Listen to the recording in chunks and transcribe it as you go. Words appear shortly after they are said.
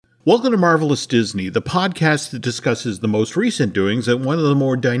Welcome to Marvelous Disney, the podcast that discusses the most recent doings at one of the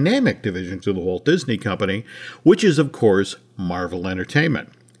more dynamic divisions of the Walt Disney Company, which is, of course, Marvel Entertainment.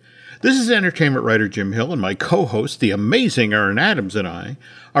 This is entertainment writer Jim Hill, and my co-host, the amazing Aaron Adams, and I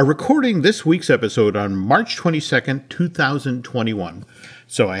are recording this week's episode on March 22nd, 2021.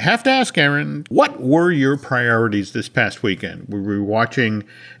 So I have to ask, Aaron, what were your priorities this past weekend? Were we watching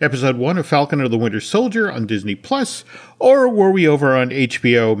episode 1 of Falcon and the Winter Soldier on Disney Plus, or were we over on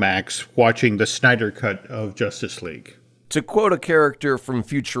HBO Max watching the Snyder Cut of Justice League? To quote a character from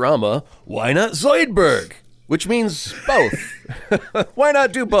Futurama, why not Zoidberg? Which means both. Why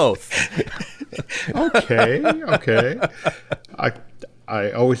not do both? Okay.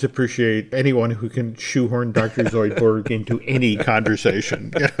 I always appreciate anyone who can shoehorn Dr. Zoidberg into any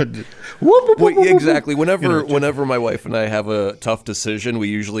conversation. Well, exactly. Whenever my wife and I have a tough decision, we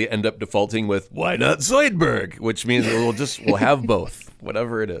usually end up defaulting with "Why not Zoidberg?" which means we'll have both,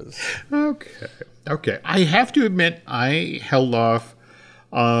 whatever it is. Okay. I have to admit, I held off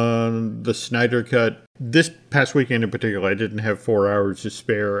on the Snyder Cut this past weekend in particular. I didn't have 4 hours to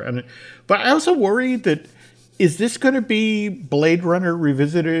spare, but I also worried that. Is this going to be Blade Runner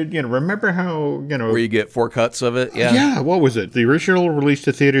revisited? Remember how, where you get 4 cuts of it? Yeah. Yeah, what was it? The original released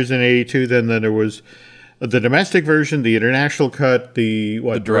to theaters in 82, then there was the domestic version, the international cut, the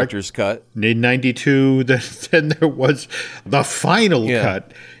director's cut. In 92, then there was the final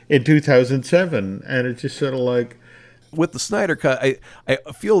cut in 2007. And it's just sort of like... With the Snyder Cut, I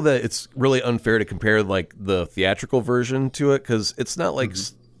feel that it's really unfair to compare like the theatrical version to it, because it's not like...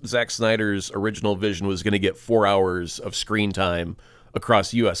 Zack Snyder's original vision was going to get 4 hours of screen time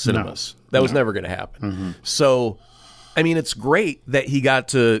across U.S. cinemas. That was never going to happen. So, I mean, it's great that he got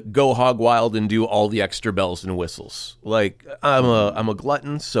to go hog wild and do all the extra bells and whistles. Like, I'm a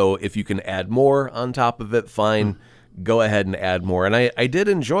glutton, so if you can add more on top of it, fine. Go ahead and add more. And I did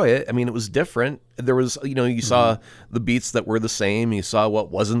enjoy it. I mean, it was different. There was, you saw the beats that were the same. You saw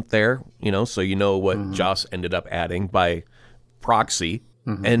what wasn't there, so you know what Joss ended up adding by proxy.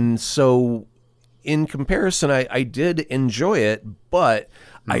 And so in comparison, I did enjoy it, but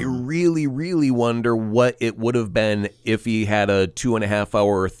I really, really wonder what it would have been if he had a 2.5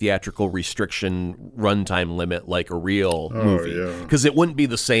 hour theatrical restriction runtime limit like a real movie. Because it wouldn't be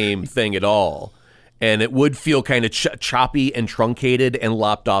the same thing at all. And it would feel kind of choppy and truncated and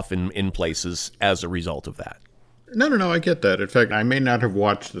lopped off in places as a result of that. No, I get that. In fact, I may not have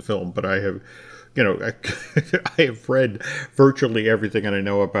watched the film, but I have... I have read virtually everything, and I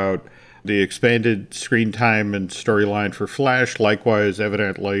know about the expanded screen time and storyline for Flash. Likewise,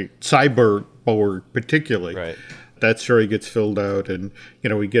 evidently, Cyborg particularly. Right. That story gets filled out, and,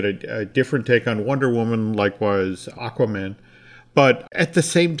 we get a different take on Wonder Woman, likewise Aquaman. But at the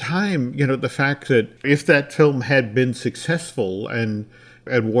same time, the fact that if that film had been successful and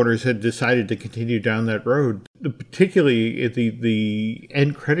Warner's had decided to continue down that road, particularly at the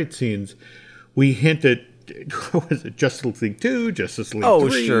end credit scenes, we hint at, what was it, Justice League 2, Justice League 3? Oh,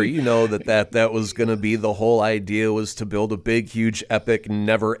 sure. That was going to be the whole idea, was to build a big, huge, epic,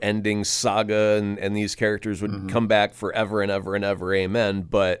 never-ending saga, and these characters would come back forever and ever and ever, amen.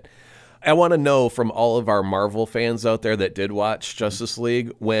 But I want to know from all of our Marvel fans out there that did watch Justice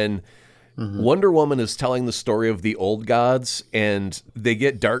League, when Wonder Woman is telling the story of the old gods, and they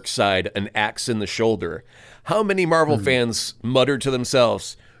get Darkseid an axe in the shoulder, how many Marvel fans muttered to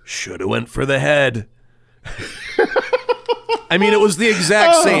themselves, should have went for the head? I mean, it was the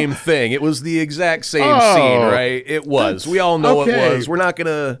exact same thing. It was the exact same scene, right? It was. We all know it was. We're not going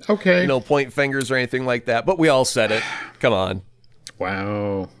to, point fingers or anything like that, but we all said it. Come on.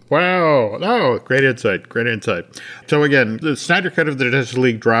 Wow. Oh, great insight. So again, the Snyder Cut of the Justice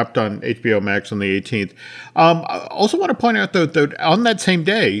League dropped on HBO Max on the 18th. I also want to point out, though, that on that same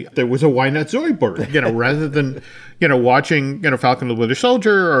day, there was a Why Not Zoidberg, rather than, watching, Falcon and the Winter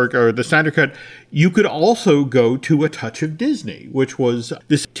Soldier or the Snyder Cut, you could also go to A Touch of Disney, which was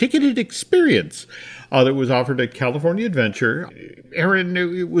this ticketed experience that was offered at California Adventure. Aaron,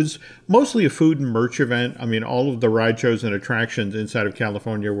 it was mostly a food and merch event. I mean, all of the ride shows and attractions inside of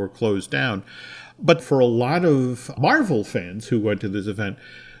California were closed down. But for a lot of Marvel fans who went to this event,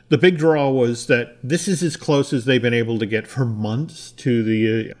 the big draw was that this is as close as they've been able to get for months to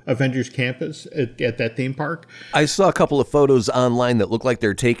the Avengers campus at that theme park. I saw a couple of photos online that look like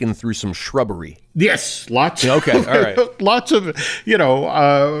they're taken through some shrubbery. Yes, lots. Okay, all right. Lots of,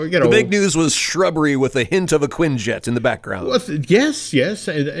 The big news was shrubbery with a hint of a Quinjet in the background. Well, yes,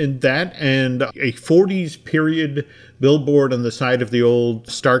 and that, and a 40s period billboard on the side of the old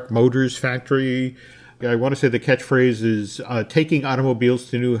Stark Motors factory. I want to say the catchphrase is taking automobiles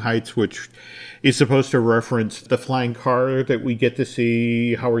to new heights, which is supposed to reference the flying car that we get to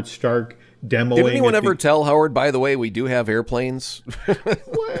see Howard Stark demoing. Did anyone ever tell Howard, by the way, we do have airplanes?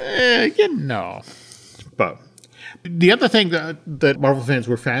 Well, but the other thing that Marvel fans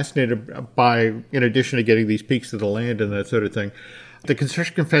were fascinated by, in addition to getting these peeks of the land and that sort of thing, the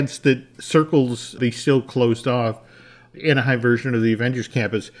construction fence that circles the still closed off Anaheim version of the Avengers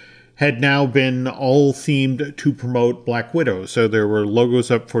campus had now been all themed to promote Black Widow. So there were logos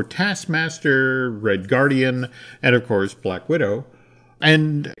up for Taskmaster, Red Guardian, and of course Black Widow.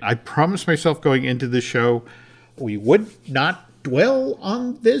 And I promised myself going into the show we would not dwell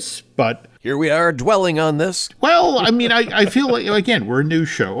on this, but here we are dwelling on this. Well, I mean, I feel like, again, we're a news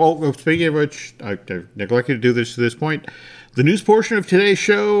show. Oh, speaking of which, I've neglected to do this to this point. The news portion of today's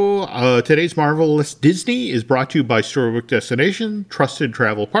show, today's Marvelous Disney, is brought to you by Storybook Destination, trusted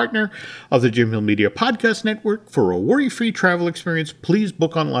travel partner of the Jim Hill Media Podcast Network. For a worry-free travel experience, please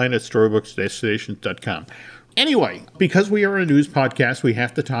book online at storybooksdestinations.com. Anyway, because we are a news podcast, we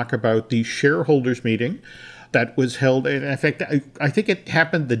have to talk about the shareholders meeting that was held. In fact, I think it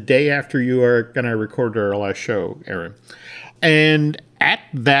happened the day after you are going to record our last show, Aaron. And at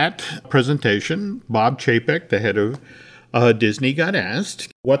that presentation, Bob Chapek, the head of Disney, got asked,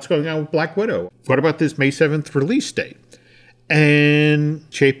 what's going on with Black Widow? What about this May 7th release date? And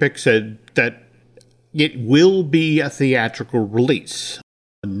Chapek said that it will be a theatrical release,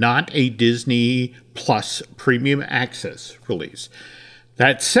 not a Disney Plus premium access release.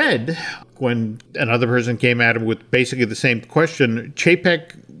 That said, when another person came at him with basically the same question,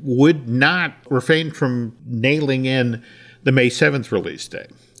 Chapek would not refrain from nailing in the May 7th release date.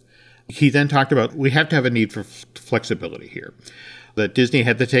 He then talked about, we have to have a need for flexibility here, that Disney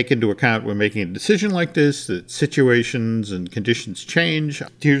had to take into account when making a decision like this, that situations and conditions change.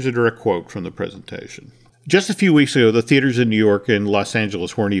 Here's a direct quote from the presentation. Just a few weeks ago, the theaters in New York and Los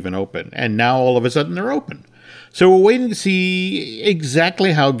Angeles weren't even open, and now all of a sudden they're open. So we're waiting to see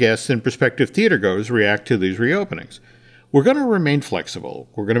exactly how guests and prospective theatergoers react to these reopenings. We're going to remain flexible.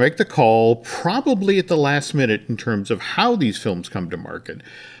 We're going to make the call probably at the last minute in terms of how these films come to market,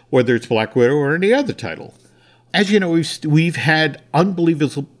 whether it's Black Widow or any other title. As you know, we've had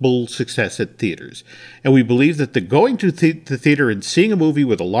unbelievable success at theaters, and we believe that the going to the theater and seeing a movie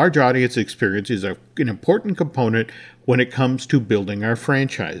with a large audience experience is an important component when it comes to building our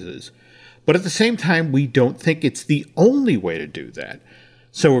franchises. But at the same time, we don't think it's the only way to do that.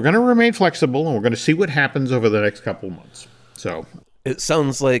 So we're going to remain flexible, and we're going to see what happens over the next couple of months. So it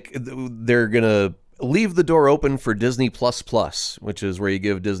sounds like they're going to leave the door open for Disney Plus, which is where you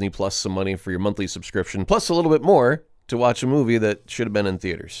give Disney Plus some money for your monthly subscription, plus a little bit more to watch a movie that should have been in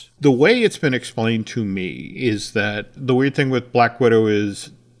theaters. The way it's been explained to me is that the weird thing with Black Widow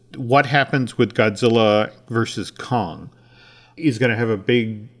is what happens with Godzilla versus Kong is going to have a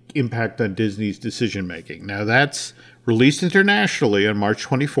big impact on Disney's decision-making. Now, that's released internationally on March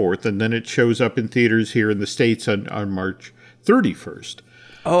 24th, and then it shows up in theaters here in the States on March 31st.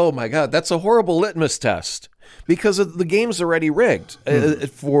 Oh my God, that's a horrible litmus test because the game's already rigged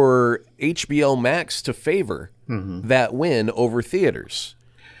for HBO Max to favor that win over theaters.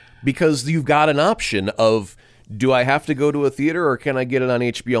 Because you've got an option of, do I have to go to a theater or can I get it on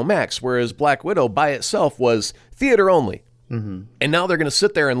HBO Max? Whereas Black Widow by itself was theater only. And now they're going to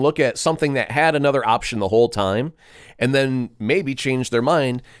sit there and look at something that had another option the whole time and then maybe change their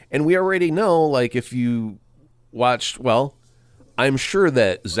mind. And we already know, like, if you watched, well, I'm sure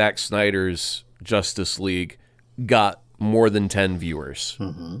that Zack Snyder's Justice League got more than 10 viewers.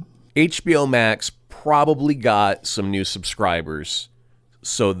 HBO Max probably got some new subscribers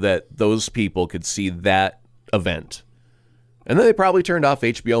so that those people could see that event. And then they probably turned off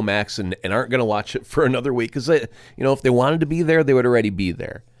HBO Max and aren't going to watch it for another week because, if they wanted to be there, they would already be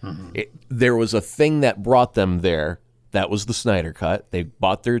there. There was a thing that brought them there. That was the Snyder Cut. They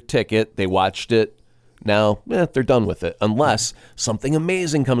bought their ticket. They watched it. Now, they're done with it, unless something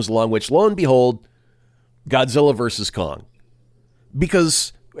amazing comes along, which, lo and behold, Godzilla vs. Kong.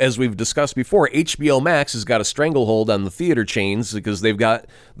 Because, as we've discussed before, HBO Max has got a stranglehold on the theater chains because they've got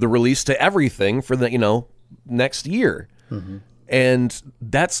the release to everything for the, next year. And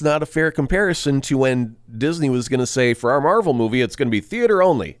that's not a fair comparison to when Disney was going to say, for our Marvel movie, it's going to be theater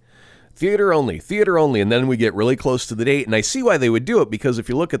only. Theater only, and then we get really close to the date, and I see why they would do it, because if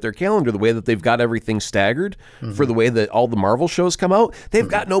you look at their calendar, the way that they've got everything staggered for the way that all the Marvel shows come out, they've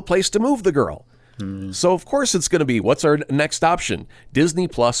got no place to move the girl. So of course it's going to be, what's our next option? Disney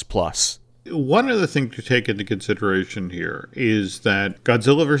Plus. One other thing to take into consideration here is that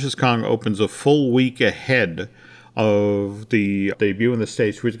Godzilla vs. Kong opens a full week ahead of the debut in the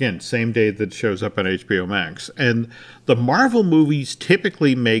States, which again, same day that it shows up on HBO Max. And the Marvel movies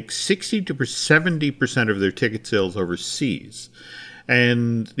typically make 60 to 70% of their ticket sales overseas.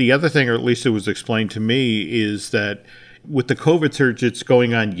 And the other thing, or at least it was explained to me, is that with the COVID surge that's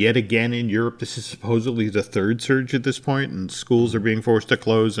going on yet again in Europe, this is supposedly the third surge at this point, and schools are being forced to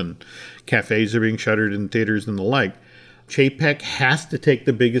close and cafes are being shuttered in theaters and the like. Chapek has to take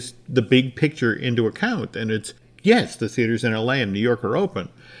the big picture into account. And it's, yes, the theaters in LA and New York are open,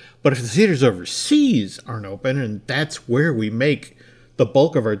 but if the theaters overseas aren't open, and that's where we make the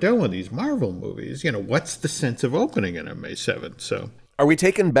bulk of our dough in these Marvel movies, what's the sense of opening it on May 7th? So, are we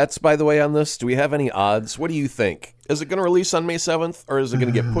taking bets, by the way, on this? Do we have any odds? What do you think? Is it going to release on May 7th, or is it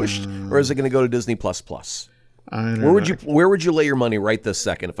going to get pushed, or is it going to go to Disney++? Where would you lay your money right this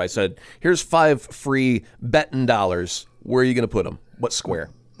second? If I said, here's 5 free betting dollars, where are you going to put them? What square?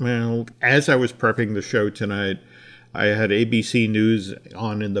 Well, as I was prepping the show tonight, I had ABC News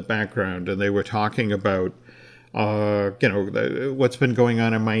on in the background, and they were talking about what's been going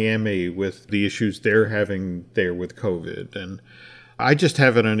on in Miami with the issues they're having there with COVID. And I just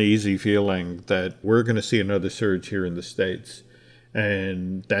have an uneasy feeling that we're going to see another surge here in the States,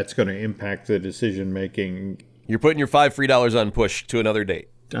 and that's going to impact the decision making. You're putting your 5 free dollars on push to another date.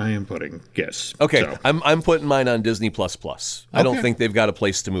 I am putting, yes. Okay, so. I'm putting mine on Disney++. I don't think they've got a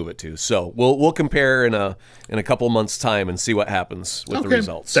place to move it to. So we'll compare in a couple months' time and see what happens with the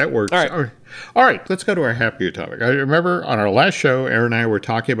results. That works. All right, let's go to our happier topic. I remember on our last show, Aaron and I were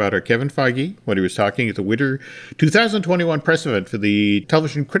talking about Kevin Feige when he was talking at the Winter 2021 press event for the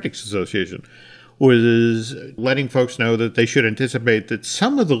Television Critics Association, was letting folks know that they should anticipate that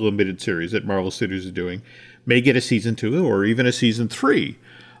some of the limited series that Marvel Studios is doing may get a season 2 or even a season 3.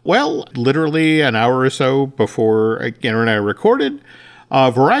 Well, literally an hour or so before Aaron and I recorded,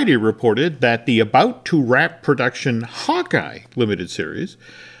 Variety reported that the about-to-wrap production Hawkeye limited series,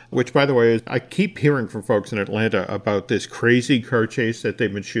 which, by the way, I keep hearing from folks in Atlanta about this crazy car chase that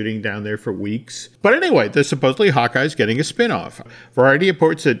they've been shooting down there for weeks. But anyway, there's supposedly Hawkeye's getting a spin-off. Variety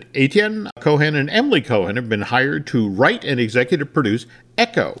reports that Etienne Cohen and Emily Cohen have been hired to write and executive produce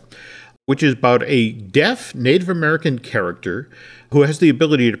Echo, which is about a deaf Native American character who has the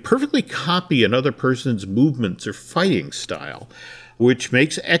ability to perfectly copy another person's movements or fighting style, which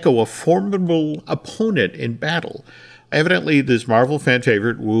makes Echo a formidable opponent in battle. Evidently, this Marvel fan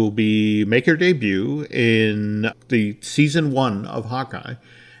favorite will make her debut in the season 1 of Hawkeye,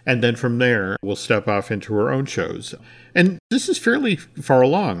 and then from there, will step off into her own shows. And this is fairly far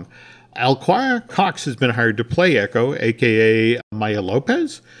along. Alquia Cox has been hired to play Echo, a.k.a. Maya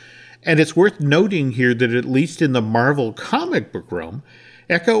Lopez. And it's worth noting here that at least in the Marvel comic book realm,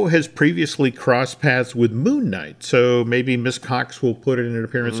 Echo has previously crossed paths with Moon Knight, so maybe Miss Cox will put in an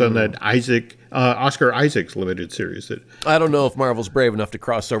appearance on that Oscar Isaac's limited series. I don't know if Marvel's brave enough to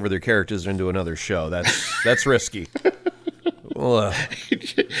cross over their characters into another show. That's risky. What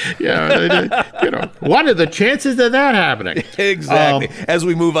are the chances of that happening? Exactly. As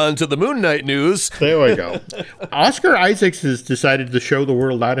we move on to the Moon Knight news. There we go. Oscar Isaacs has decided to show the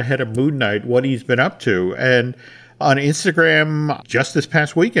world out ahead of Moon Knight what he's been up to. And on Instagram, just this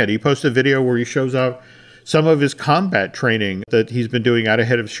past weekend, he posted a video where he shows off some of his combat training that he's been doing out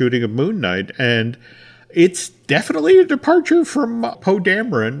ahead of shooting of Moon Knight. And it's definitely a departure from Poe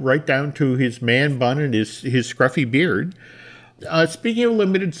Dameron, right down to his man bun and his scruffy beard. Speaking of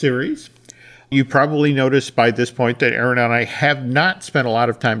limited series, you probably noticed by this point that Aaron and I have not spent a lot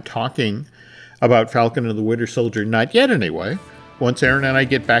of time talking about Falcon and the Winter Soldier, not yet anyway. Once Aaron and I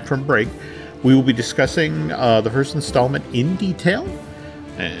get back from break, we will be discussing the first installment in detail,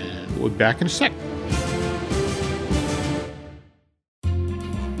 and we'll be back in a sec.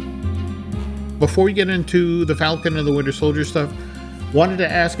 Before we get into the Falcon and the Winter Soldier stuff, wanted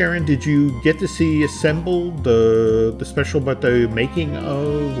to ask Aaron, did you get to see Assembled, the special about the making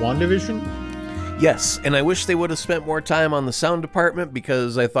of WandaVision? Yes, and I wish they would have spent more time on the sound department,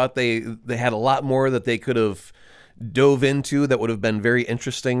 because I thought they had a lot more that they could have dove into that would have been very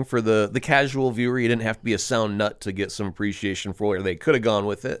interesting for the casual viewer. You didn't have to be a sound nut to get some appreciation for where they could have gone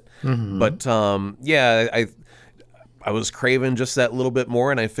with it. Mm-hmm. But I was craving just that little bit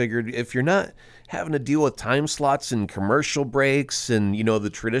more, and I figured if you're not having to deal with time slots and commercial breaks and, the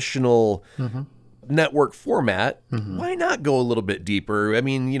traditional network format, why not go a little bit deeper? I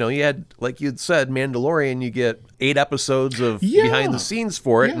mean, you had, like you'd said, Mandalorian, you get 8 episodes of behind the scenes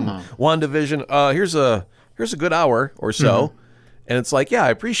for it, and WandaVision, here's a good hour or so, and it's like, I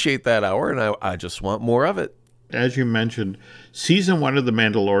appreciate that hour, and I just want more of it. As you mentioned, season 1 of The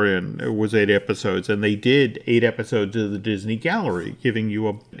Mandalorian was 8 episodes, and they did 8 episodes of the Disney Gallery, giving you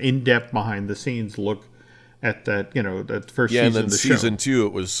an in-depth behind-the-scenes look at that, that first Yeah, and season then of the season show. 2,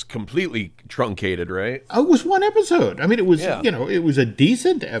 it was completely truncated, right? It was one episode. I mean, it was, Yeah. it was a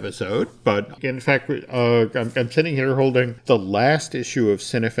decent episode, but in fact, I'm sitting here holding the last issue of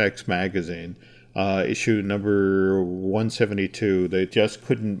Cinefex magazine, issue number 172. They just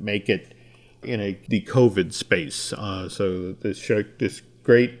couldn't make it in the COVID space. So this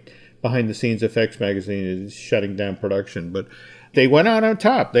great behind the scenes effects magazine is shutting down production, but they went out on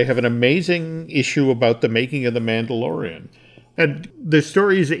top. They have an amazing issue about the making of The Mandalorian. And the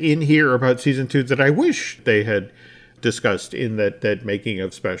stories in here about season 2 that I wish they had discussed in that making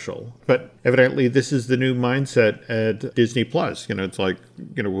of special. But evidently this is the new mindset at Disney Plus. It's like,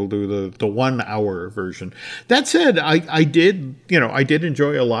 we'll do the 1 hour version. That said, I did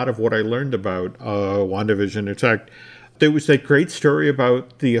enjoy a lot of what I learned about WandaVision. In fact, there was that great story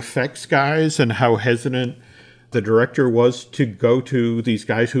about the effects guys and how hesitant the director was to go to these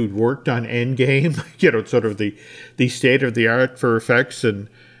guys who'd worked on Endgame, sort of the state of the art for effects. And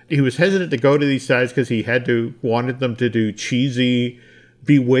he was hesitant to go to these guys because he wanted them to do cheesy,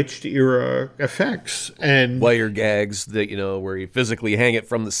 Bewitched era effects. And wire gags that, where you physically hang it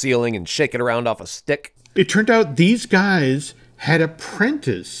from the ceiling and shake it around off a stick. It turned out these guys had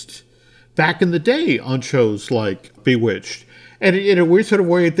apprenticed back in the day on shows like Bewitched. And in a weird sort of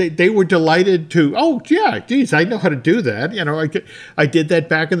way, they were delighted to, oh, yeah, geez, I know how to do that. I did that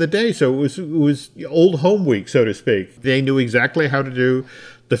back in the day. So it was old home week, so to speak. They knew exactly how to do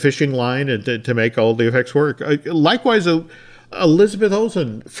the fishing line and to make all the effects work. Likewise, Elizabeth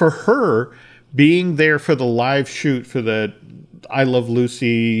Olsen, for her, being there for the live shoot for the I Love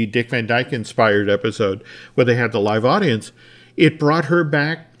Lucy, Dick Van Dyke inspired episode where they had the live audience, it brought her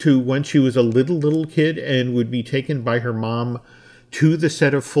back to when she was a little kid and would be taken by her mom to the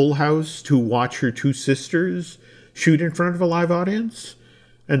set of Full House to watch her two sisters shoot in front of a live audience.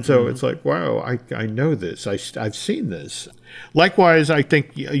 And so it's like, wow, I know this. I've seen this. Likewise, I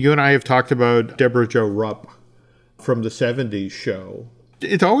think you and I have talked about Deborah Jo Rupp from the 70s show.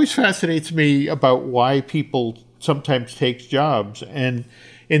 It always fascinates me about why people sometimes take jobs. And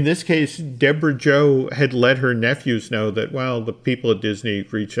in this case, Deborah Jo had let her nephews know that, well, the people at Disney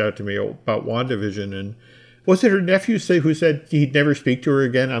reached out to me about WandaVision. And was it her nephew who said he'd never speak to her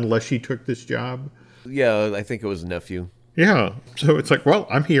again unless she took this job? Yeah, I think it was a nephew. Yeah. So it's like, well,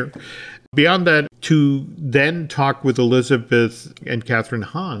 I'm here. Beyond that, to then talk with Elizabeth and Catherine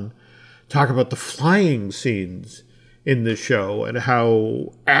Hahn, talk about the flying scenes in the show and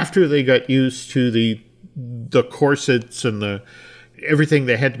how after they got used to the corsets and everything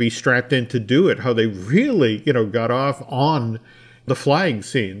they had to be strapped in to do it, how they really, got off on the flying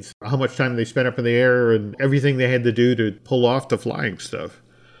scenes, how much time they spent up in the air and everything they had to do to pull off the flying stuff.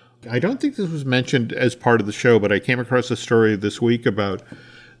 I don't think this was mentioned as part of the show, but I came across a story this week about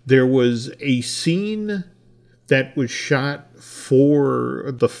there was a scene that was shot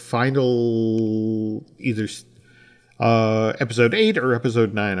for the final either episode 8 or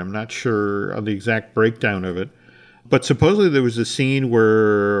episode 9. I'm not sure on the exact breakdown of it. But supposedly there was a scene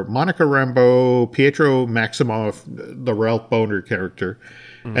where Monica Rambeau, Pietro Maximoff, the Ralph Boner character,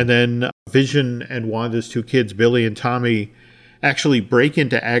 and then Vision and Wanda's two kids, Billy and Tommy, actually break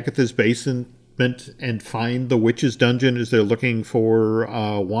into Agatha's basement and find the witch's dungeon as they're looking for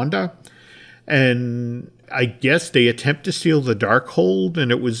Wanda. And I guess they attempt to steal the Darkhold,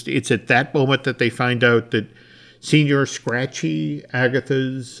 and it's at that moment that they find out that Senior Scratchy,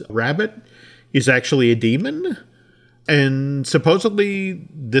 Agatha's rabbit, is actually a demon. And supposedly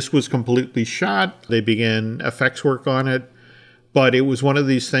this was completely shot. They began effects work on it. But it was one of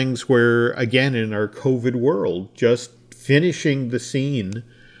these things where, again, in our COVID world, just finishing the scene,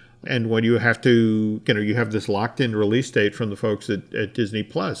 and when you have to, you have this locked-in release date from the folks at Disney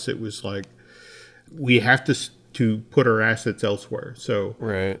Plus, it was like, we have to put our assets elsewhere. So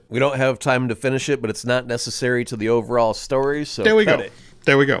right, we don't have time to finish it, but it's not necessary to the overall story. So there we go. It.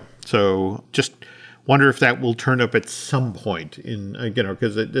 There we go. So just wonder if that will turn up at some point in,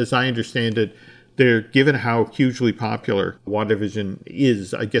 because as I understand it, given how hugely popular WandaVision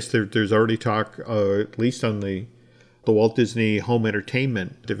is, I guess there's already talk, at least on the Walt Disney Home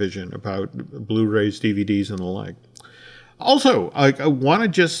Entertainment division, about Blu-rays, DVDs, and the like. Also, I want to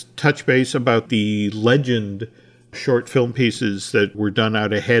just touch base about the Legend short film pieces that were done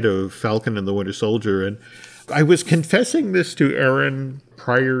out ahead of Falcon and the Winter Soldier. And I was confessing this to Aaron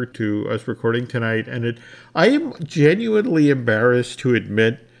prior to us recording tonight, and I am genuinely embarrassed to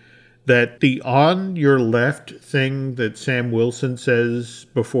admit that the on your left thing that Sam Wilson says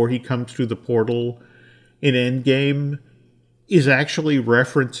before he comes through the portal in Endgame is actually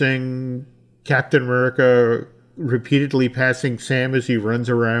referencing Captain America repeatedly passing Sam as he runs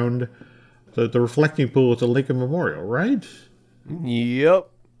around The reflecting pool at the Lincoln Memorial, right? Yep.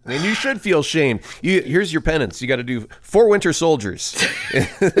 And you should feel shame. Here's your penance. You got to do 4 Winter Soldiers.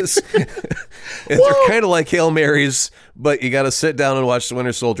 They're kind of like Hail Marys, but you got to sit down and watch the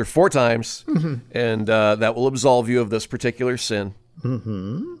Winter Soldier 4 times, and that will absolve you of this particular sin.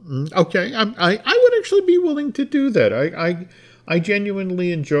 Okay, I would actually be willing to do that. I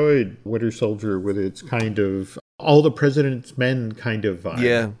genuinely enjoyed Winter Soldier with its kind of all the President's Men kind of vibe.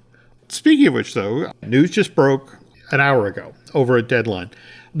 Yeah. Speaking of which, though, news just broke an hour ago over at Deadline.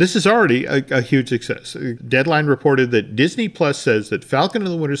 This is already a huge success. Deadline reported that Disney Plus says that Falcon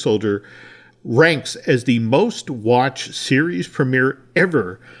and the Winter Soldier ranks as the most watched series premiere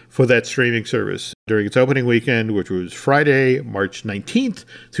ever for that streaming service during its opening weekend, which was Friday, March 19th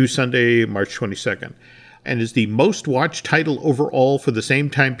through Sunday, March 22nd, and is the most watched title overall for the same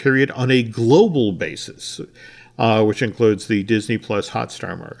time period on a global basis, which includes the Disney Plus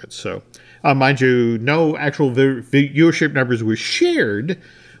Hotstar market. So, mind you, no actual viewership numbers were shared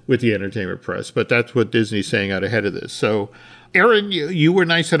with the entertainment press, but that's what Disney's saying out ahead of this. So, Aaron, you were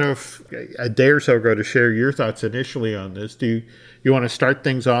nice enough a day or so ago to share your thoughts initially on this. Do you want to start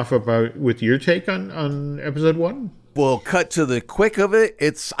things off with your take on episode 1? Well, cut to the quick of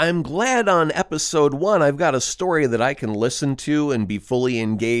it. I'm glad on episode 1 I've got a story that I can listen to and be fully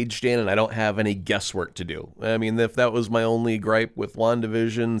engaged in, and I don't have any guesswork to do. I mean, if that was my only gripe with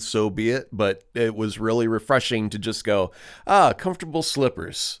WandaVision, so be it. But it was really refreshing to just go, Comfortable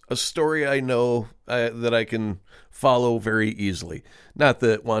Slippers, a story I know that I can follow very easily. Not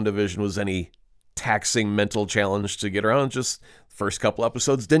that WandaVision was any taxing mental challenge to get around, just the first couple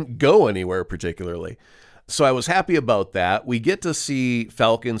episodes didn't go anywhere particularly. So I was happy about that. We get to see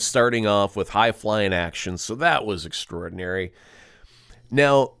Falcon starting off with high-flying action, so that was extraordinary.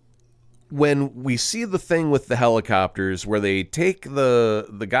 Now, when we see the thing with the helicopters where they take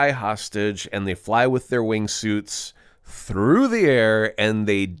the guy hostage and they fly with their wingsuits through the air and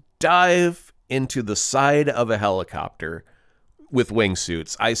they dive into the side of a helicopter with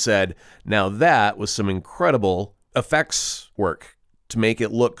wingsuits, I said, now that was some incredible effects work to make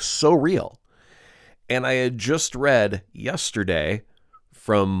it look so real. And I had just read yesterday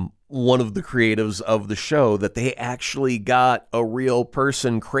from one of the creatives of the show that they actually got a real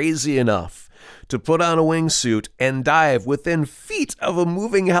person crazy enough to put on a wingsuit and dive within feet of a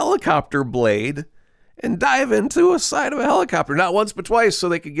moving helicopter blade and dive into a side of a helicopter, not once but twice, so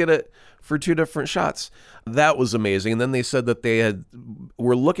they could get it for 2 different shots. That was amazing. And then they said that they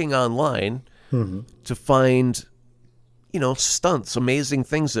were looking online to find stunts, amazing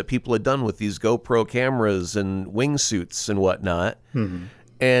things that people had done with these GoPro cameras and wingsuits and whatnot.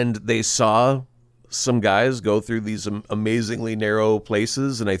 And they saw some guys go through these amazingly narrow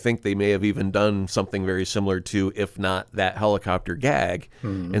places, and I think they may have even done something very similar to, if not that helicopter gag.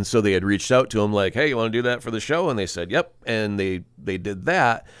 And so they had reached out to him like, hey, you want to do that for the show? And they said, yep. And they did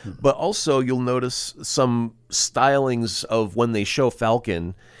that. But also you'll notice some stylings of when they show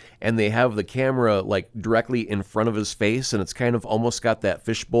Falcon and they have the camera like directly in front of his face, and it's kind of almost got that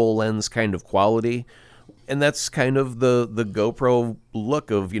fishbowl lens kind of quality. And that's kind of the GoPro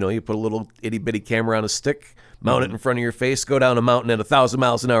look of, you put a little itty bitty camera on a stick, mount it in front of your face, go down a mountain at 1,000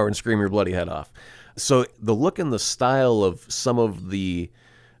 miles an hour and scream your bloody head off. So the look and the style of some of the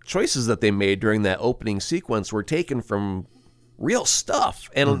choices that they made during that opening sequence were taken from real stuff.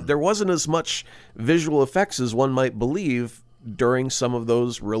 And there wasn't as much visual effects as one might believe during some of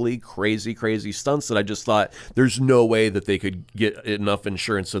those really crazy stunts that I just thought there's no way that they could get enough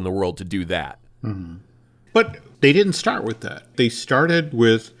insurance in the world to do that. But they didn't start with that. They started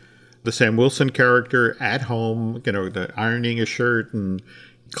with the Sam Wilson character at home, ironing a shirt and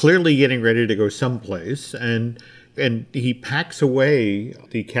clearly getting ready to go someplace. And he packs away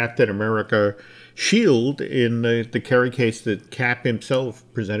the Captain America shield in the carry case that Cap himself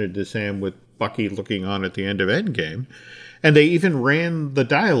presented to Sam, with Bucky looking on at the end of Endgame. And they even ran the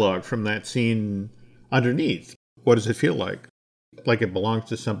dialogue from that scene underneath. What does it feel like? Like it belongs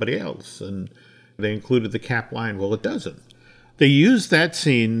to somebody else. And they included the Cap line. Well, it doesn't. They used that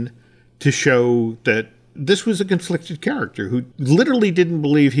scene to show that this was a conflicted character who literally didn't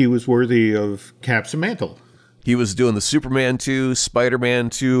believe he was worthy of Cap's mantle. He was doing the Superman 2, Spider-Man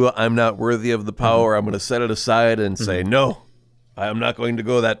 2, I'm not worthy of the power, I'm going to set it aside and say, no, I'm not going to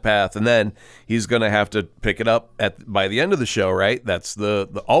go that path. And then he's going to have to pick it up by the end of the show, right? That's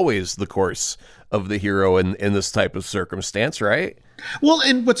the always the course of the hero in this type of circumstance, right? Well,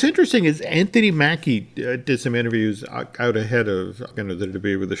 and what's interesting is Anthony Mackie did some interviews out ahead of the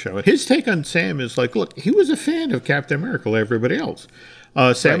debut with the show. And his take on Sam is like, look, he was a fan of Captain America like everybody else.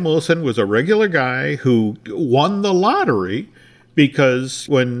 Sam Wilson was a regular guy who won the lottery because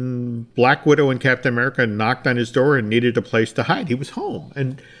when Black Widow and Captain America knocked on his door and needed a place to hide, he was home.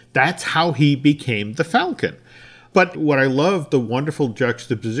 And that's how he became the Falcon. But what I love, the wonderful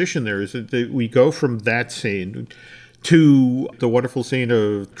juxtaposition there, is that we go from that scene to the wonderful scene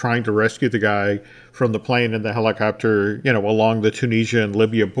of trying to rescue the guy from the plane and the helicopter, along the Tunisia and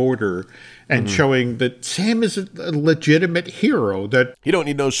Libya border, and showing that Sam is a legitimate hero. That you don't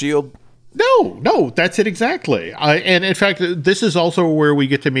need no shield. No, that's it exactly. And in fact, this is also where we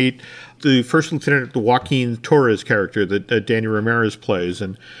get to meet the First Lieutenant Joaquin Torres character that Danny Ramirez plays.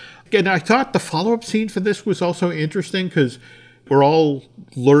 And I thought the follow-up scene for this was also interesting because we're all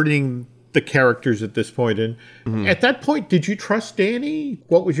learning the characters at this point. And at that point, did you trust Danny?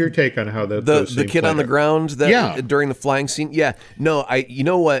 What was your take on how the kid on the ground during the flying scene? Yeah. No, you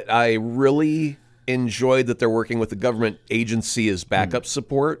know what? I really enjoyed that they're working with the government agency as backup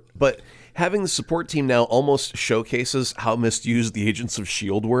support, but having the support team now almost showcases how misused the agents of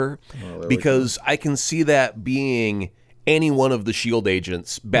S.H.I.E.L.D. were, because I can see that being any one of the S.H.I.E.L.D.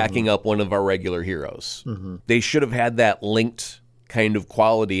 agents backing up one of our regular heroes. They should have had that linked kind of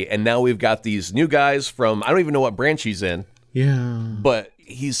quality, and now we've got these new guys from, I don't even know what branch he's in. Yeah. But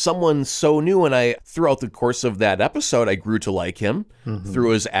he's someone so new, and throughout the course of that episode, I grew to like him through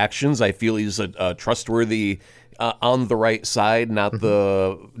his actions. I feel he's a trustworthy, on the right side, not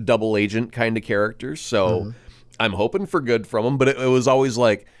the double agent kind of character. So I'm hoping for good from him, but it was always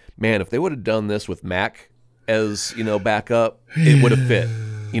like, man, if they would have done this with Mac as, backup, it would have fit.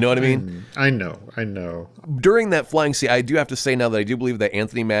 You know what I mean? I know. During that flying scene, I do have to say now that I do believe that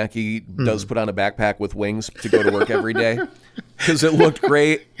Anthony Mackie does put on a backpack with wings to go to work every day, because it looked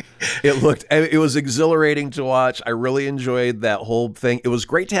great. It was exhilarating to watch. I really enjoyed that whole thing. It was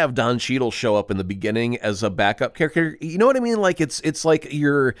great to have Don Cheadle show up in the beginning as a backup character. You know what I mean? Like it's like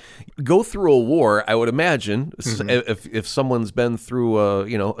go through a war. I would imagine if someone's been through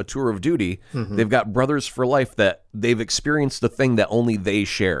a tour of duty, they've got brothers for life that they've experienced the thing that only they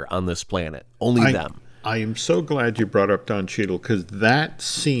share on this planet. Only them. I am so glad you brought up Don Cheadle, because that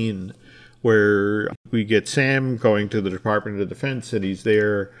scene where we get Sam going to the Department of Defense and he's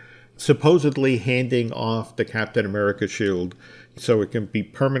there supposedly handing off the Captain America shield so it can be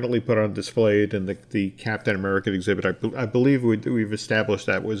permanently put on display in the Captain America exhibit. I believe we've established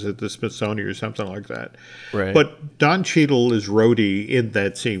that was at the Smithsonian or something like that. Right. But Don Cheadle is Rhodey in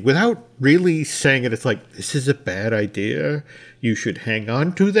that scene without really saying it. It's like, this is a bad idea. You should hang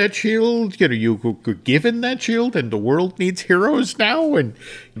on to that shield. You were given that shield, and the world needs heroes now, and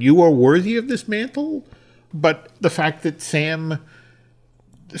you are worthy of this mantle. But the fact that Sam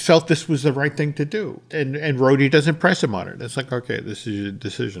felt this was the right thing to do, and Rhodey doesn't press him on it. It's like, okay, this is your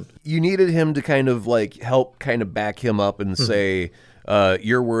decision. You needed him to kind of help kind of back him up and say,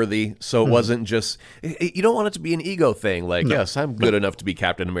 you're worthy. So it wasn't just, you don't want it to be an ego thing. Like, no. Yes, I'm good enough to be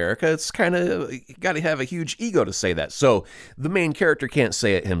Captain America. It's kind of, you got to have a huge ego to say that. So the main character can't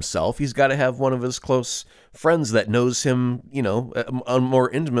say it himself. He's got to have one of his close friends that knows him, on a more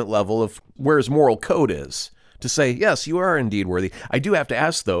intimate level of where his moral code is, to say, yes, you are indeed worthy. I do have to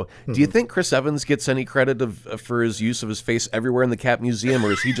ask, though, do you think Chris Evans gets any credit for his use of his face everywhere in the Cap Museum,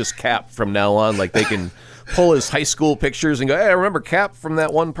 or is he just Cap from now on? Like, they can pull his high school pictures and go, hey, I remember Cap from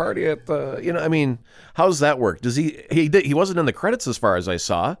that one party at the, how does that work? Does he wasn't in the credits as far as I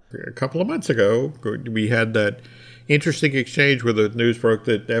saw. A couple of months ago, we had that interesting exchange where the news broke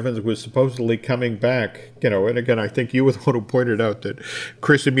that Evans was supposedly coming back, and again, I think you were the one who pointed out that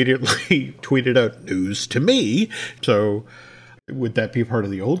Chris immediately tweeted out, news to me. So would that be part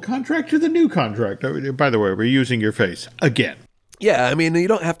of the old contract or the new contract? By the way, we're using your face again. Yeah, you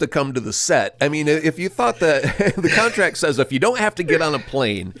don't have to come to the set. If you thought that the contract says if you don't have to get on a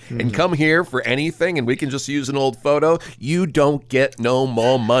plane and come here for anything and we can just use an old photo, you don't get no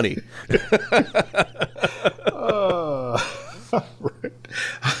more money. Right.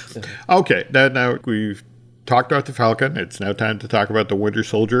 Okay, now we've talked about the Falcon. It's now time to talk about the Winter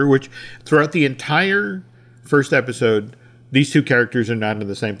Soldier, which throughout the entire first episode, these two characters are not in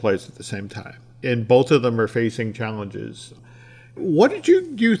the same place at the same time. And both of them are facing challenges. What did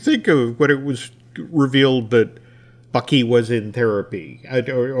you think of when it was revealed that Bucky was in therapy,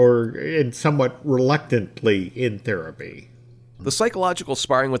 or somewhat reluctantly in therapy? The psychological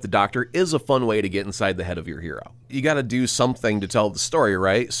sparring with the Doctor is a fun way to get inside the head of your hero. You got to do something to tell the story,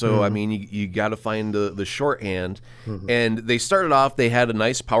 right? So, you got to find the shorthand. And they started off, they had a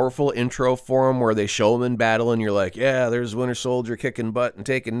nice, powerful intro for him where they show him in battle, and you're like, yeah, there's Winter Soldier kicking butt and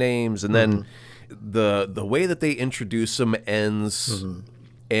taking names. And then the way that they introduce him ends,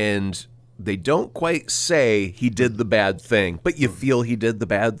 and they don't quite say he did the bad thing, but you feel he did the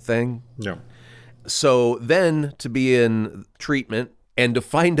bad thing. No. So then to be in treatment and to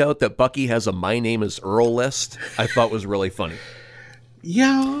find out that Bucky has a My Name is Earl list, I thought was really funny.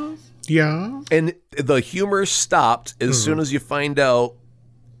 Yeah. And the humor stopped as soon as you find out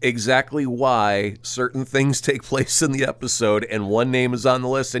exactly why certain things take place in the episode and one name is on the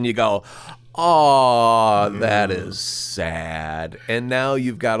list and you go, oh, that is sad. And now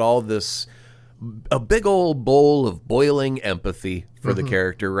you've got all this, a big old bowl of boiling empathy for the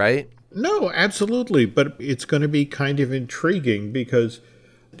character, right? No, absolutely. But it's going to be kind of intriguing because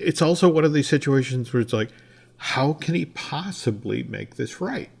it's also one of these situations where it's like, how can he possibly make this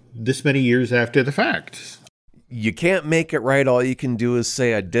right this many years after the fact? You can't make it right. All you can do is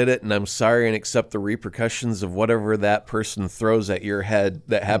say, I did it and I'm sorry, and accept the repercussions of whatever that person throws at your head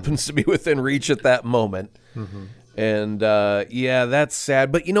that happens to be within reach at that moment. And yeah, that's sad.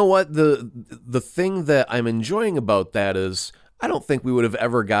 But you know what? The thing that I'm enjoying about that is I don't think we would have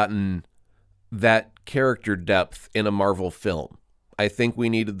ever gotten that character depth in a Marvel film. I think we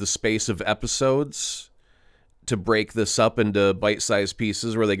needed the space of episodes to break this up into bite-sized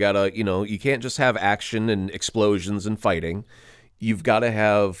pieces where they gotta, you can't just have action and explosions and fighting. You've got to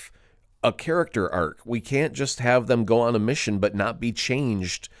have a character arc. We can't just have them go on a mission but not be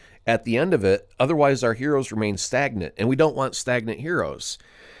changed at the end of it. Otherwise, our heroes remain stagnant, and we don't want stagnant heroes.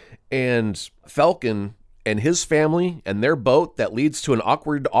 And Falcon and his family and their boat that leads to an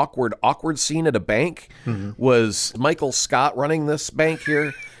awkward scene at a bank was Michael Scott running this bank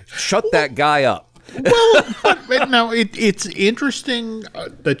here. Shut that guy up. Well, but now it's interesting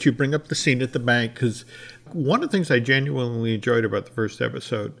that you bring up the scene at the bank, because one of the things I genuinely enjoyed about the first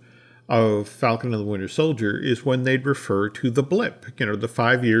episode of Falcon and the Winter Soldier is when they'd refer to the blip, the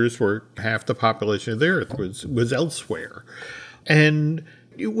 5 years where half the population of the Earth was elsewhere. And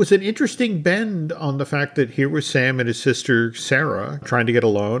it was an interesting bend on the fact that here was Sam and his sister Sarah trying to get a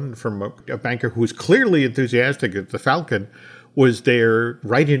loan from a banker who was clearly enthusiastic that the Falcon was there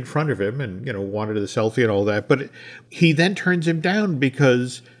right in front of him and, wanted a selfie and all that. But he then turns him down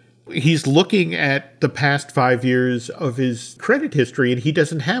because he's looking at the past 5 years of his credit history and he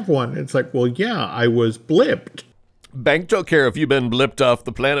doesn't have one. It's like, well, yeah, I was blipped. Bank don't care if you've been blipped off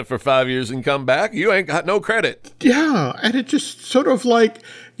the planet for 5 years and come back. You ain't got no credit. Yeah, and it just sort of like,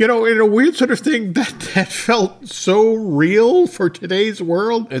 in a weird sort of thing that felt so real for today's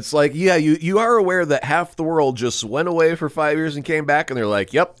world. It's like, yeah, you are aware that half the world just went away for 5 years and came back, and they're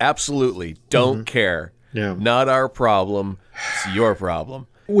like, yep, absolutely, don't care. Yeah. Not our problem, it's your problem.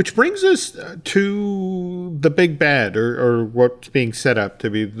 Which brings us to the big bad, or what's being set up to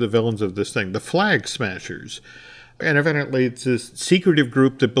be the villains of this thing, the Flag Smashers. And evidently it's this secretive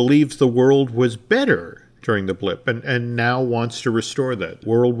group that believes the world was better during the blip and now wants to restore that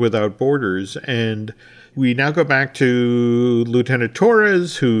world without borders. And we now go back to Lieutenant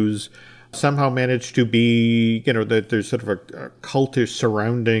Torres, who's somehow managed to be, that there's sort of a cultish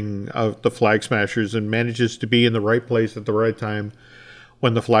surrounding of the Flag Smashers and manages to be in the right place at the right time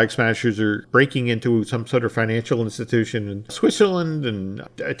when the Flag Smashers are breaking into some sort of financial institution in Switzerland and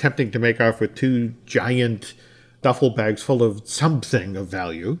attempting to make off with two giant duffel bags full of something of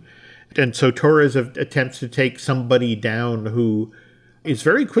value. And so Torres attempts to take somebody down who is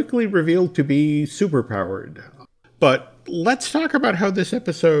very quickly revealed to be superpowered. But let's talk about how this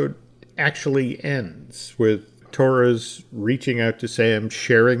episode actually ends, with Torres reaching out to Sam,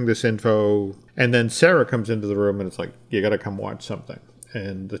 sharing this info, and then Sarah comes into the room and it's like, you gotta come watch something.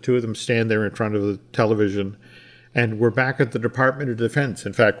 And the two of them stand there in front of the television, and we're back at the Department of Defense.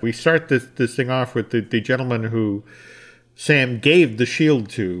 In fact, we start this thing off with the gentleman who Sam gave the shield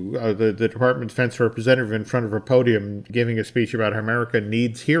to, the Department of Defense representative in front of a podium giving a speech about how America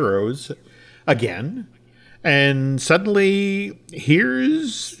needs heroes again. And suddenly,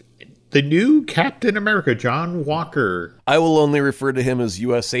 here's the new Captain America, John Walker. I will only refer to him as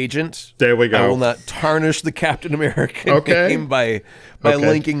U.S. Agent. There we go. I will not tarnish the Captain America name by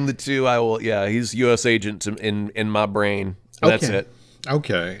linking the two. I will, he's U.S. Agent in my brain. That's it.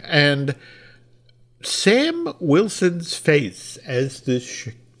 Okay. And Sam Wilson's face as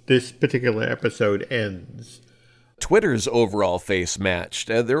this particular episode ends. Twitter's overall face matched.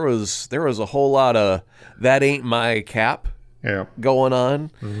 There was a whole lot of that ain't my Cap going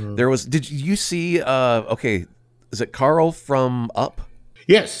on. Mm-hmm. Did you see, is it Carl from Up?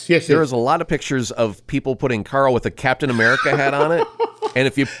 Yes. There was a lot of pictures of people putting Carl with a Captain America hat on it. And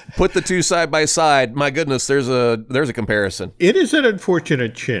if you put the two side by side, my goodness, there's a comparison. It is an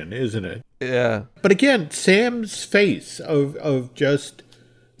unfortunate chin, isn't it? Yeah. But again, Sam's face of just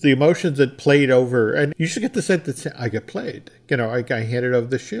the emotions that played over, and you should get the sense that I got played. I handed over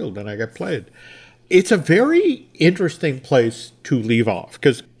the shield and I got played. It's a very interesting place to leave off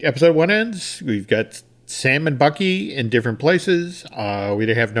because episode 1 ends. We've got Sam and Bucky in different places. We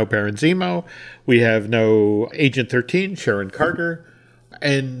have no Baron Zemo. We have no Agent 13, Sharon Carter.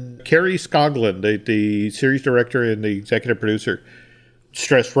 And Kerry Skoglund, the series director and the executive producer,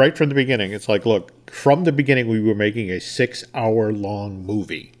 stressed right from the beginning. It's like, look, from the beginning, we were making a 6-hour-long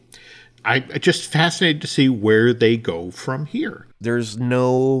movie. I'm just fascinated to see where they go from here. There's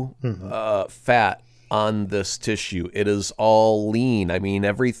no fat on this tissue. It is all lean. I mean,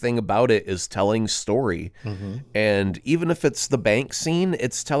 everything about it is telling story. And even if it's the bank scene,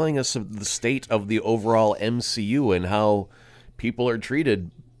 it's telling us of the state of the overall MCU and how people are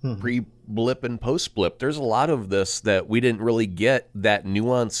treated pre-blip and post-blip. There's a lot of this that we didn't really get that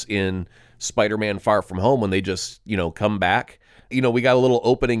nuance in Spider-Man Far From Home when they just, come back. We got a little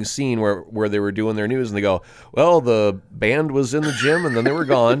opening scene where they were doing their news and they go, well, the band was in the gym and then they were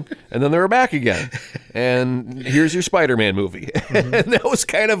gone and then they were back again. And here's your Spider-Man movie. And that was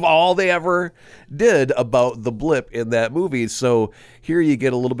kind of all they ever did about the blip in that movie. So here you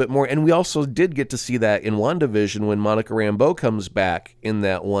get a little bit more. And we also did get to see that in WandaVision when Monica Rambeau comes back in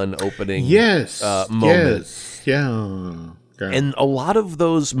that one opening moment. Yes. Yeah. And a lot of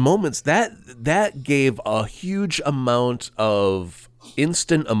those moments, that gave a huge amount of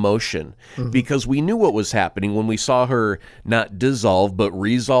instant emotion because we knew what was happening when we saw her not dissolve but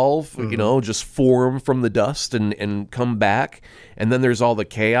resolve, just form from the dust and come back. And then there's all the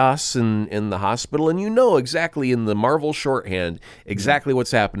chaos in the hospital. And exactly in the Marvel shorthand, exactly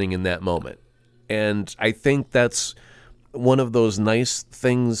what's happening in that moment. And I think that's one of those nice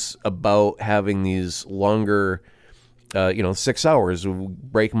things about having these longer 6 hours. We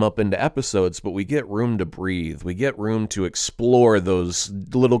break them up into episodes, but we get room to breathe. We get room to explore those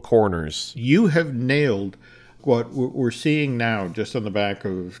little corners. You have nailed what we're seeing now just on the back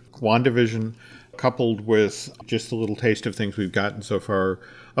of WandaVision, coupled with just a little taste of things we've gotten so far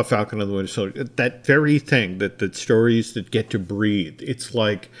of Falcon and the Winter Soldier. That very thing, that stories that get to breathe. It's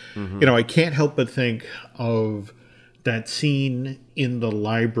like, I can't help but think of that scene in the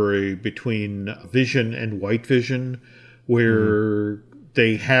library between Vision and White Vision, where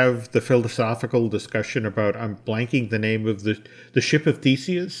they have the philosophical discussion about, I'm blanking the name of the ship of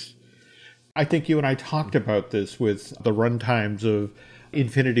Theseus. I think you and I talked about this with the runtimes of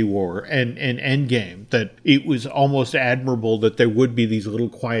Infinity War and Endgame, that it was almost admirable that there would be these little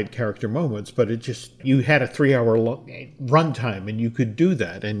quiet character moments, but you had a 3-hour runtime and you could do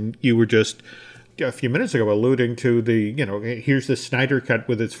that. And you were just a few minutes ago alluding to here's the Snyder Cut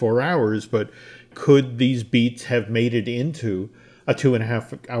with its 4 hours, but could these beats have made it into a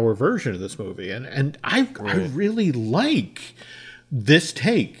 2.5-hour version of this movie? And I really like this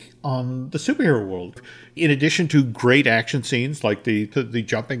take on the superhero world. In addition to great action scenes like the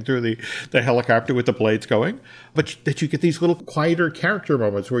jumping through the helicopter with the blades going, but that you get these little quieter character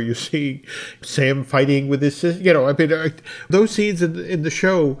moments where you see Sam fighting with his sister. Those scenes in the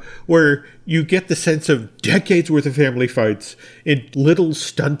show where you get the sense of decades worth of family fights in little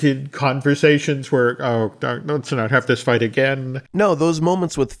stunted conversations where, let's not have this fight again. No, those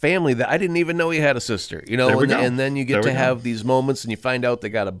moments with family that I didn't even know he had a sister, and then you get to have these moments and you find out they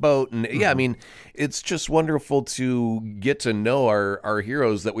got a boat. And I mean, it's just wonderful to get to know our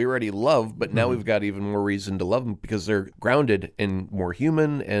heroes that we already love, but now we've got even more reason to love them because they're grounded and more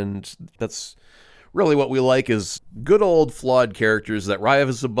human. And that's really what we like, is good old flawed characters that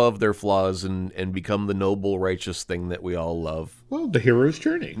rise above their flaws and become the noble, righteous thing that we all love. Well, the hero's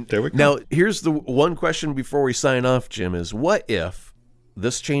journey. There we go. Now, here's the one question before we sign off, Jim, is what if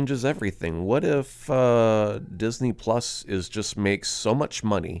this changes everything? What if Disney Plus makes so much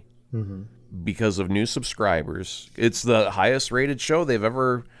money because of new subscribers? It's the highest rated show they've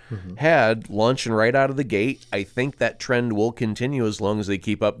ever had, launching right out of the gate. I think that trend will continue as long as they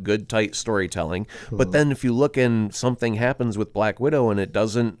keep up good, tight storytelling. But then if you look and something happens with Black Widow and it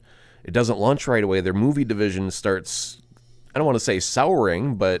doesn't launch right away, their movie division starts, I don't want to say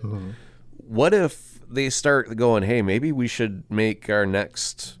souring, but what if they start going, hey, maybe we should make our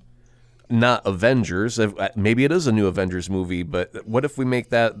next, not Avengers, maybe it is a new Avengers movie, but what if we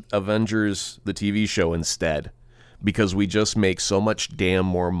make that Avengers the TV show instead? Because we just make so much damn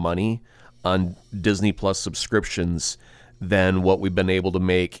more money on Disney Plus subscriptions than what we've been able to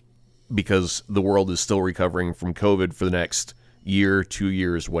make because the world is still recovering from COVID for the next year, 2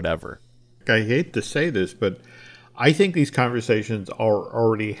 years, whatever. I hate to say this, but I think these conversations are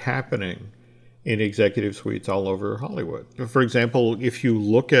already happening in executive suites all over Hollywood. For example, if you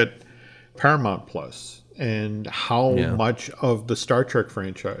look at Paramount Plus and how much of the Star Trek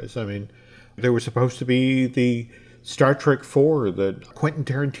franchise, I mean, there was supposed to be the Star Trek 4 that Quentin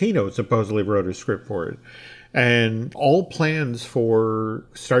Tarantino supposedly wrote a script for it. And all plans for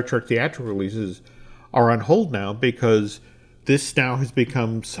Star Trek theatrical releases are on hold now because this now has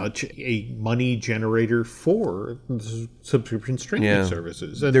become such a money generator for subscription streaming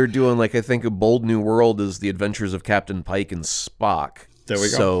services. And they're doing, like, I think A Bold New World is The Adventures of Captain Pike and Spock. There we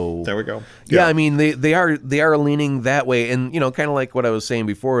go. So, there we go. Yeah, I mean, they are leaning that way. And, kind of like what I was saying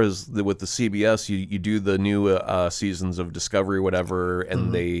before is that with the CBS, you do the new seasons of Discovery, whatever,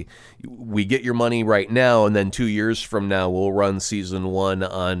 and we get your money right now, and then 2 years from now, we'll run season 1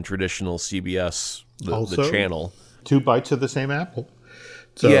 on traditional CBS, the channel. 2 bites of the same apple.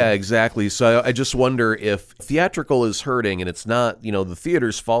 So. Yeah, exactly. So I just wonder if theatrical is hurting, and it's not, the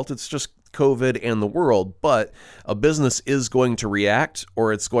theater's fault. It's just COVID and the world, but a business is going to react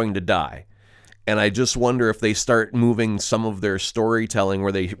or it's going to die. And I just wonder if they start moving some of their storytelling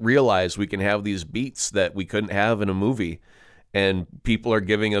where they realize we can have these beats that we couldn't have in a movie, and people are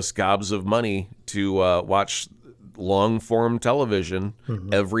giving us gobs of money to watch long-form television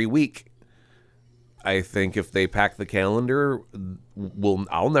every week. I think if they pack the calendar,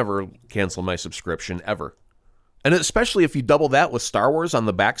 I'll never cancel my subscription ever. And especially if you double that with Star Wars on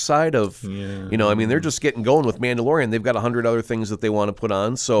the backside of, they're just getting going with Mandalorian. They've got 100 other things that they want to put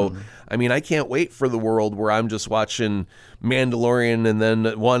on. So, I can't wait for the world where I'm just watching Mandalorian and then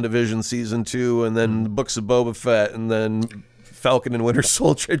WandaVision Season 2 and then Books of Boba Fett and then Falcon and Winter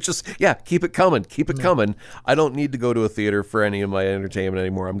Soldier. Keep it coming. Keep it coming. I don't need to go to a theater for any of my entertainment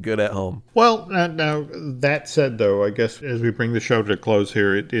anymore. I'm good at home. Well, now that said, though, I guess as we bring the show to a close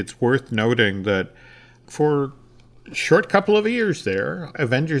here, it's worth noting that for short couple of years there,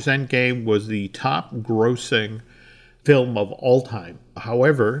 Avengers Endgame was the top grossing film of all time.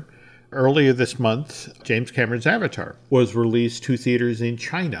 However, earlier this month, James Cameron's Avatar was released to theaters in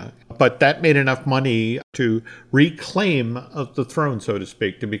China, but that made enough money to reclaim the throne, so to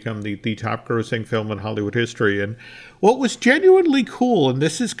speak, to become the top grossing film in Hollywood history. And what was genuinely cool, and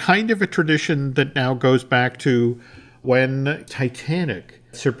this is kind of a tradition that now goes back to when Titanic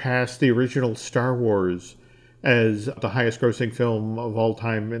surpassed the original Star Wars as the highest grossing film of all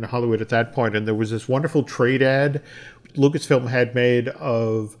time in Hollywood at that point. And there was this wonderful trade ad Lucasfilm had made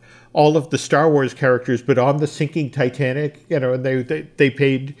of all of the Star Wars characters, but on the sinking Titanic, and they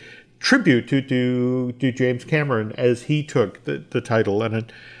paid tribute to James Cameron as he took the title.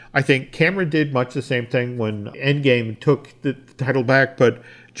 And I think Cameron did much the same thing when Endgame took the title back, but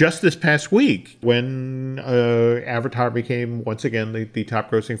just this past week, when Avatar became once again the top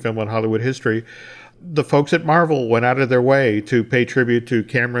grossing film in Hollywood history, the folks at Marvel went out of their way to pay tribute to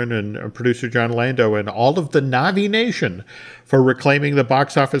Cameron and producer John Lando and all of the Na'vi Nation for reclaiming the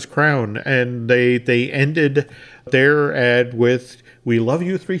box office crown. And they ended their ad with "We Love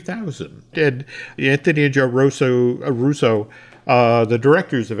You 3000." And Anthony and Joe Russo, the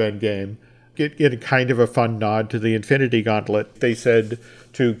directors of Endgame, get a kind of a fun nod to the Infinity Gauntlet. They said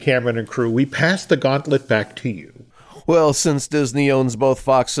to Cameron and crew, "We pass the gauntlet back to you." Well, since Disney owns both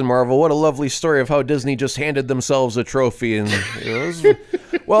Fox and Marvel, what a lovely story of how Disney just handed themselves a trophy. And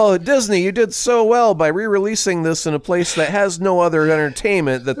well, Disney, you did so well by re-releasing this in a place that has no other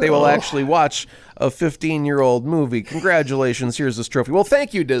entertainment that they will actually watch a 15-year-old movie. Congratulations, here's this trophy. Well,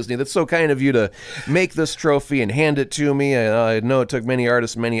 thank you, Disney. That's so kind of you to make this trophy and hand it to me. I know it took many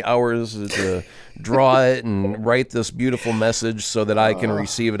artists many hours to draw it and write this beautiful message so that I can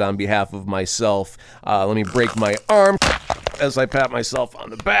receive it on behalf of myself. Let me break my arm as I pat myself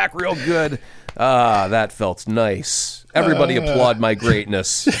on the back real good. That felt nice. Everybody applaud my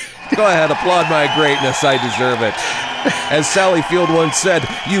greatness. Go ahead, applaud my greatness. I deserve it. As Sally Field once said,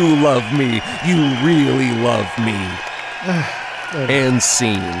 "You love me. You really love me." And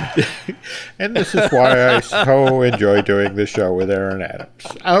scene. And this is why I so enjoy doing this show with Aaron Adams.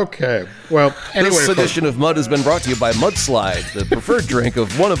 Okay. Well, anyway. This edition of Mud has been brought to you by Mudslide, the preferred drink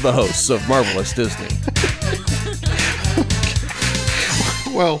of one of the hosts of Marvelous Disney.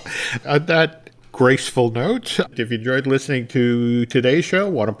 Well, on that graceful note, if you enjoyed listening to today's show,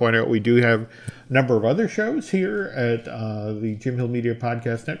 want to point out we do have a number of other shows here at the Jim Hill Media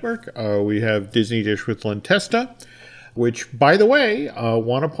Podcast Network. We have Disney Dish with Len Testa, which, by the way,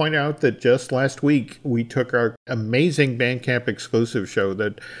 want to point out that just last week we took our amazing Bandcamp exclusive show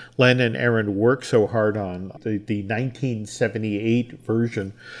that Len and Aaron worked so hard on, the 1978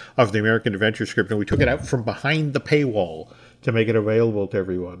 version of the American Adventure script, and we took it out from behind the paywall to make it available to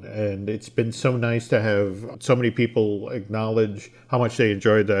everyone. And it's been so nice to have so many people acknowledge how much they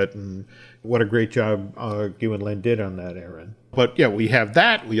enjoyed that and what a great job you and Len did on that, Aaron. But yeah, we have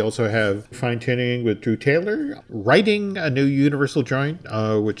that. We also have Fine Tuning with Drew Taylor, writing a new Universal joint,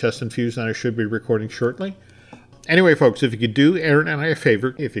 which Justin Fuse and I should be recording shortly. anyway, folks, if you could do Aaron and I a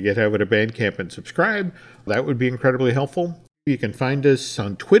favor, if you get over to Bandcamp and subscribe, that would be incredibly helpful. You can find us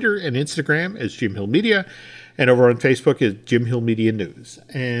on Twitter and Instagram as Jim Hill Media, and over on Facebook as Jim Hill Media News.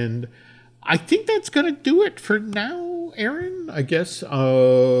 And I think that's going to do it for now, Aaron. I guess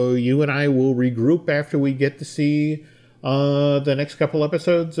you and I will regroup after we get to see the next couple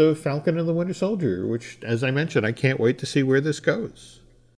episodes of Falcon and the Winter Soldier, which, as I mentioned, I can't wait to see where this goes.